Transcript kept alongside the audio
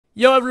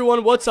Yo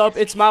everyone, what's up?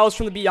 It's Miles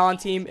from the Beyond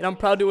team, and I'm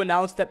proud to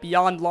announce that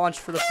Beyond launched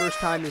for the first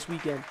time this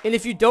weekend. And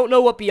if you don't know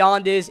what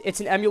Beyond is,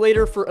 it's an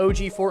emulator for OG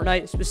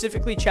Fortnite,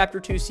 specifically Chapter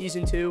 2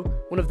 Season 2,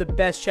 one of the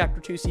best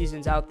Chapter 2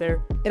 seasons out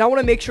there. And I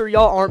want to make sure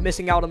y'all aren't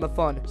missing out on the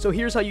fun, so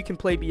here's how you can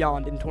play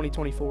Beyond in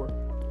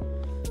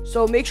 2024.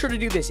 So make sure to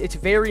do this, it's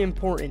very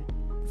important.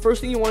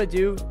 First thing you want to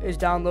do is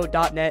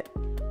download .NET.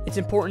 It's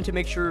important to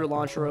make sure your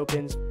launcher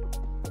opens.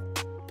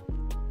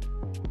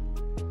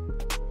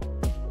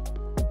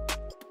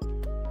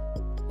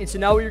 And so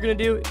now what you're going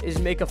to do is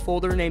make a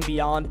folder named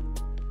Beyond.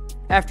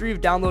 After you've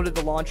downloaded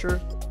the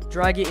launcher,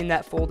 drag it in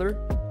that folder.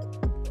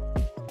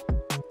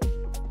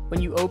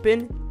 When you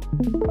open,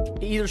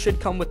 it either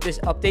should come with this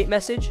update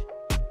message.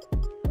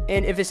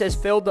 And if it says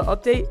failed to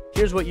update,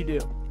 here's what you do.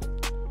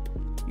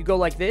 You go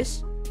like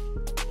this,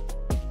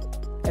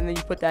 and then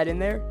you put that in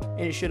there,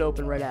 and it should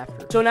open right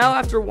after. So now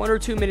after 1 or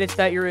 2 minutes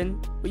that you're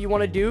in, what you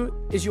want to do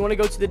is you want to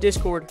go to the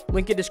Discord,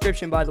 link in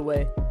description by the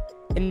way,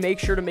 and make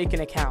sure to make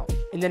an account.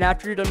 And then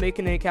after you're done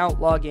making an account,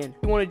 log in.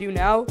 What you want to do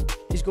now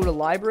is go to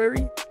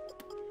library,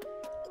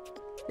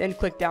 then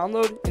click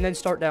download, and then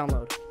start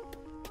download.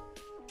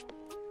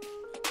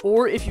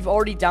 Or if you've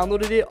already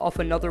downloaded it off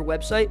another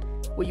website,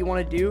 what you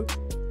want to do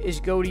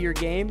is go to your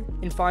game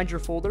and find your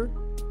folder.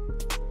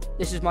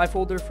 This is my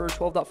folder for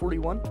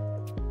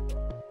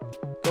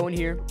 12.41. Go in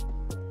here,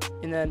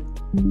 and then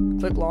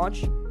click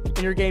launch,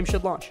 and your game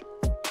should launch.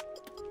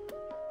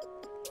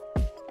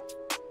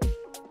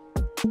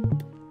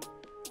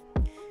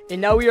 And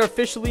now we are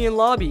officially in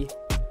lobby.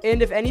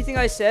 And if anything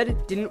I said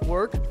didn't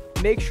work,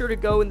 make sure to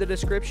go in the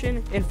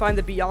description and find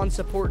the Beyond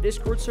Support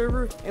Discord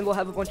server, and they'll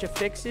have a bunch of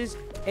fixes,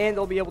 and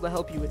they'll be able to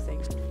help you with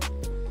things.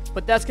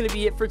 But that's going to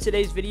be it for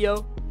today's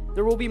video.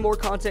 There will be more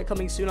content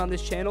coming soon on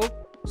this channel.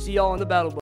 See y'all on the battle bus.